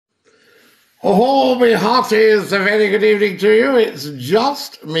Oh, me hearties, a very good evening to you. It's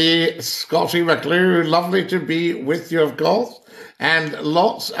just me, Scottie McClue. Lovely to be with you, of course, and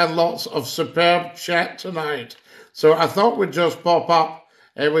lots of superb chat tonight. So I thought we'd just pop up.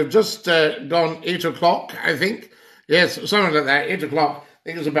 We've just gone 8 o'clock, I think. Yes, something like that, 8 o'clock. I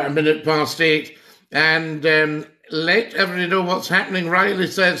think it's about a minute past 8. And let everybody know what's happening. Riley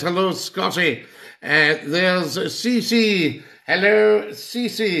says, hello, Scottie. There's Cece. Hello,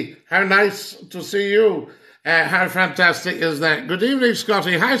 Cece. How nice to see you. How fantastic is that? Good evening,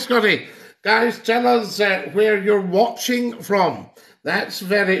 Scottie. Hi, Scottie. Guys, tell us where you're watching from. That's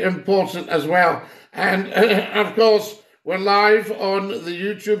very important as well. And, of course, we're live on the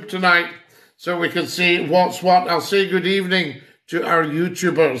YouTube tonight, so we can see what's what. I'll say good evening to our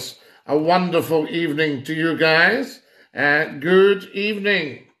YouTubers. A wonderful evening to you guys. Good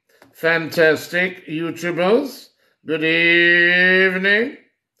evening. Fantastic YouTubers. Good evening.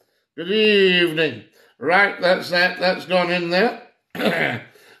 Good evening. Right, that's that. That's gone in there. A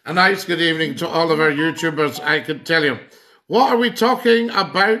nice good evening to all of our YouTubers, I can tell you. What are we talking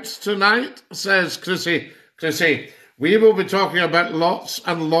about tonight? Says Chrissy. Chrissy, we will be talking about lots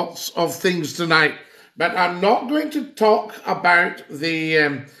and lots of things tonight. But I'm not going to talk about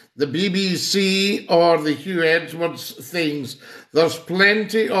the BBC or the Hugh Edwards things. There's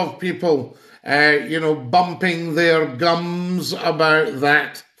plenty of people bumping their gums about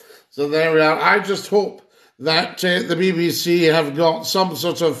that. So there we are. I just hope that the BBC have got some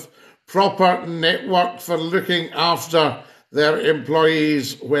sort of proper network for looking after their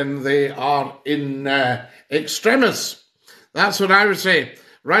employees when they are in extremis. That's what I would say.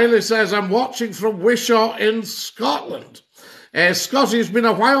 Riley says, I'm watching from Wishaw in Scotland. Scottie, it's been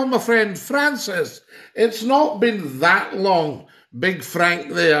a while, my friend. Francis, it's not been that long, Big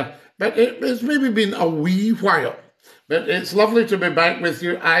Frank there. But it's maybe been a wee while. But it's lovely to be back with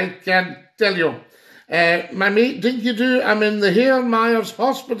you, I can tell you. My mate DINKY-DOO, I'm in the Hare Myers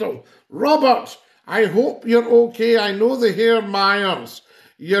Hospital. Robert, I hope you're okay. I know the Hare Myers.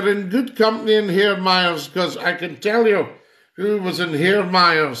 You're in good company in Hare Myers, because I can tell you who was in Hare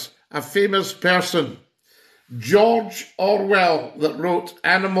Myers, a famous person. George Orwell, that wrote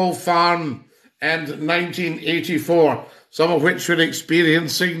Animal Farm and 1984. Some of which we're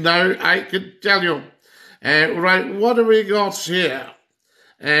experiencing now, I can tell you. Right, what do we got here?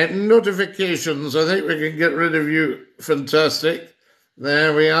 Notifications. I think we can get rid of you. Fantastic.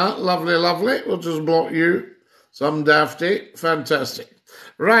 There we are. Lovely, lovely. We'll just block you. Some dafty. Fantastic.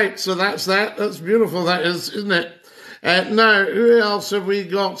 Right, so that's that. That's beautiful, that is, isn't it? Now, who else have we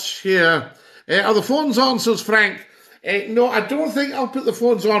got here? Are the phones on, says Frank? No, I don't think I'll put the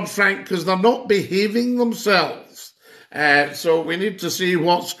phones on, Frank, because they're not behaving themselves. So we need to see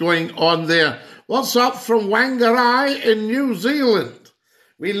what's going on there. What's up from Whangarei in New Zealand?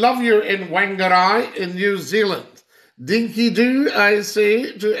 We love you in Whangarei in New Zealand. DINKY-DOO, I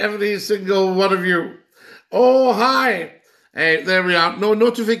say to every single one of you. Oh, hi. There we are. No,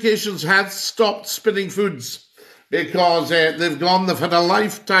 notifications had stopped spinning foods because they've had a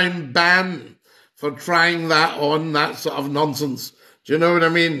lifetime ban for trying that on, that sort of nonsense. Do you know what I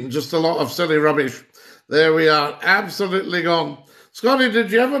mean? Just a lot of silly rubbish. There we are, absolutely gone. Scottie,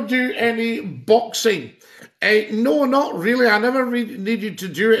 did you ever do any boxing? No, not really. I never needed to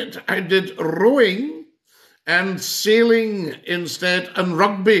do it. I did rowing and sailing instead, and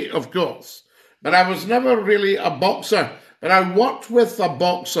rugby, of course. But I was never really a boxer. But I worked with a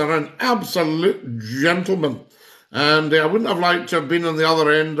boxer, an absolute gentleman. And I wouldn't have liked to have been on the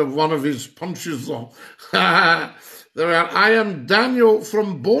other end of one of his punches, though. There we are. I am Daniel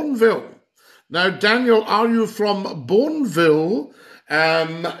from Bourneville. Now, Daniel, are you from Bourneville,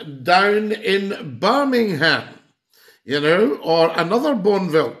 down in Birmingham, or another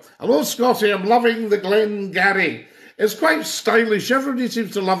Bourneville? Hello, Scottie, I'm loving the Glengarry. It's quite stylish. Everybody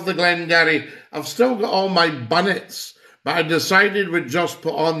seems to love the Glengarry. I've still got all my bonnets, but I decided we'd just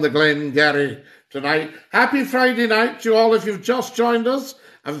put on the Glengarry tonight. Happy Friday night to you all. If you've just joined us,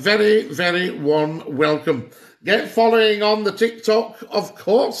 a very, very warm welcome. Get following on the TikTok, of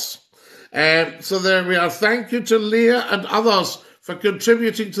course. So there we are. Thank you to Leah and others for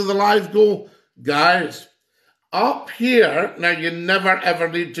contributing to the live goal. Guys, up here, now you never ever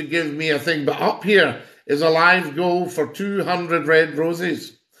need to give me a thing, but up here is a live goal for 200 red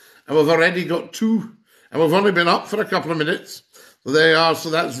roses. And we've already got 2. And we've only been up for a couple of minutes. So there you are. So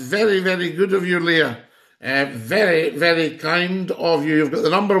that's very, very good of you, Leah. Very, very kind of you. You've got the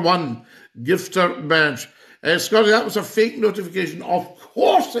 #1 gifter badge. Scottie, that was a fake notification. Of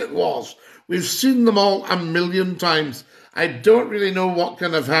course it was. We've seen them all a million times. I don't really know what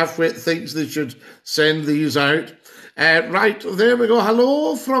kind of half-wit thinks they should send these out. Right, there we go.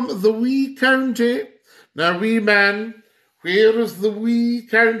 Hello from the wee county. Now, wee man, where is the wee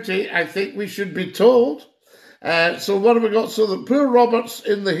county? I think we should be told. So what have we got? So the poor Robert's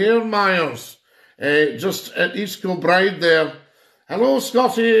in the Hare Myers, just at East Kilbride there. Hello,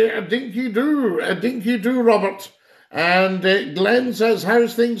 Scottie, a dinky-doo, Robert. And Glenn says,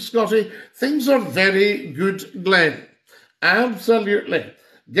 how's things, Scottie? Things are very good, Glenn. Absolutely.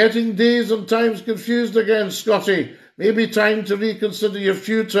 Getting days and times confused again, Scottie. Maybe time to reconsider your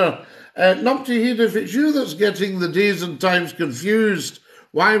future. Numpty Heed, if it's you that's getting the days and times confused,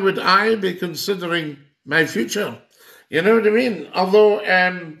 why would I be considering my future? You know what I mean? Although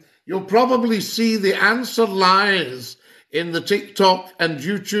you'll probably see the answer lies in the TikTok and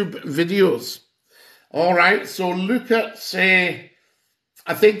YouTube videos. All right, so look at, say,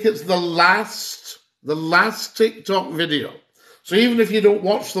 I think it's the last TikTok video. So even if you don't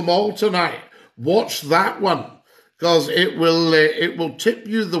watch them all tonight, watch that one, because it will tip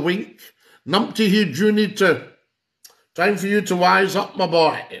you the wink. Numpty Heed, you need to, time for you to wise up, my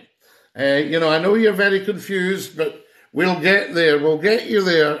boy. You know, I know you're very confused, but we'll get there. We'll get you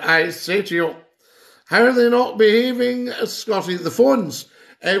there, I say to you. How are they not behaving, Scottie? The phones.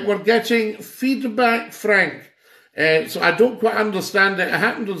 We're getting feedback, Frank. So I don't quite understand it. It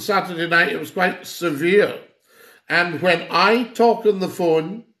happened on Saturday night. It was quite severe. And when I talk on the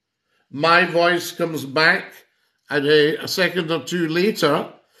phone, my voice comes back a second or two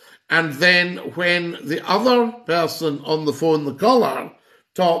later. And then when the other person on the phone, the caller,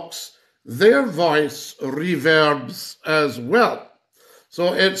 talks, their voice reverbs as well.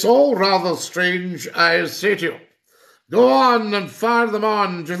 So it's all rather strange, I say to you. Go on and fire them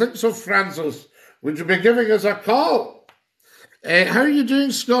on. Do you think so, Francis? Would you be giving us a call? How are you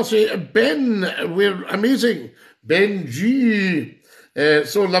doing, Scottie? Ben, we're amazing. Ben G.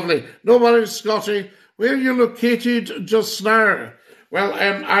 So lovely. No worries, Scottie. Where are you located just now? Well,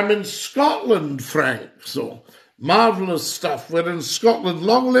 I'm in Scotland, Frank. So marvellous stuff. We're in Scotland.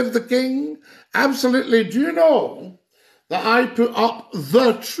 Long live the king. Absolutely. Do you know that I put up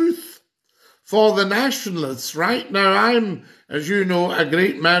The Truth for the nationalists? Right now, I'm, as you know, a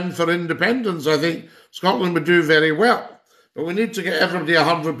great man for independence. I think Scotland would do very well. But we need to get everybody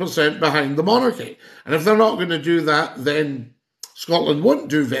 100% behind the monarchy. And if they're not going to do that, then Scotland won't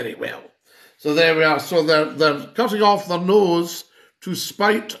do very well. So there we are. So they're cutting off their nose to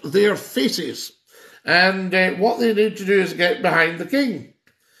spite their faces. And what they need to do is get behind the king.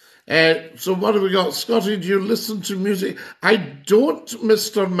 So what have we got? Scottie, do you listen to music? I don't,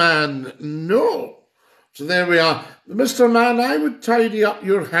 Mr. Man, no. So there we are. Mr. Man, I would tidy up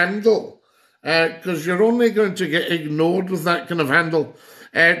your handle, because you're only going to get ignored with that kind of handle.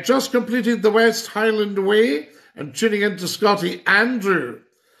 Just completed the West Highland Way and tuning into Scottie. Andrew,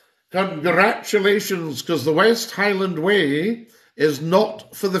 congratulations, because the West Highland Way is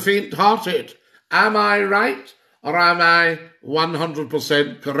not for the faint-hearted. Am I right, or am I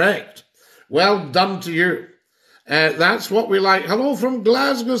 100% correct? Well done to you. That's what we like. Hello from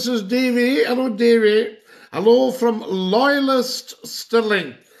Glasgow, says Davy. Hello, Davy. Hello from Loyalist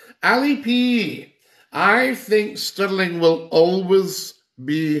Stirling. Ali P. I think Stirling will always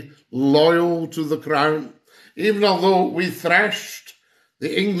be loyal to the crown, even although we thrashed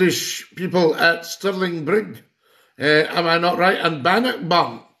the English people at Stirling Brig. Am I not right? And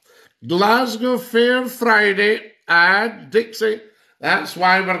Bannockburn. Glasgow Fair Friday. Dixie. That's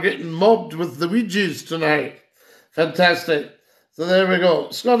why we're getting mobbed with the Ouijas tonight. Fantastic. So there we go.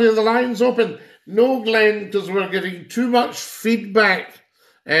 Scottie, the line's open. No, Glenn, because we're getting too much feedback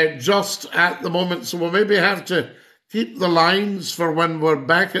just at the moment. So we'll maybe have to keep the lines for when we're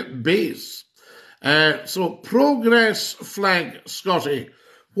back at base. So progress flag, Scottie.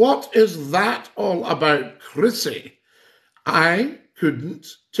 What is that all about, Chrissy? I couldn't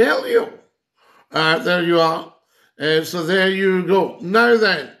tell you. There you are. So there you go. Now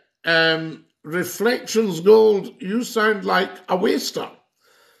then, Reflections Gold, you sound like a waster.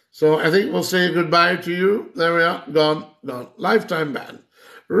 So I think we'll say goodbye to you. There we are. Gone. Lifetime ban.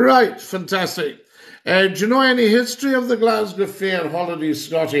 Right. Fantastic. Do you know any history of the Glasgow Fair holidays,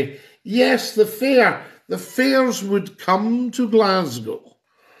 Scottie? Yes, the fair. The fairs would come to Glasgow.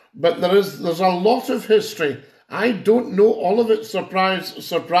 But there's a lot of history. I don't know all of it.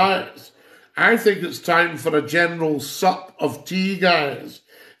 Surprise. I think it's time for a general sup of tea, guys.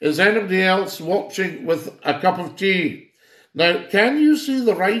 Is anybody else watching with a cup of tea? Now, can you see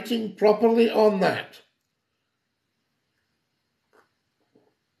the writing properly on that?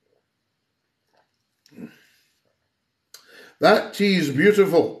 That tea is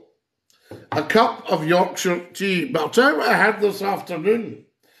beautiful. A cup of Yorkshire tea. But I'll tell you what I had this afternoon.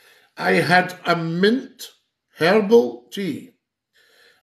 I had a mint herbal tea.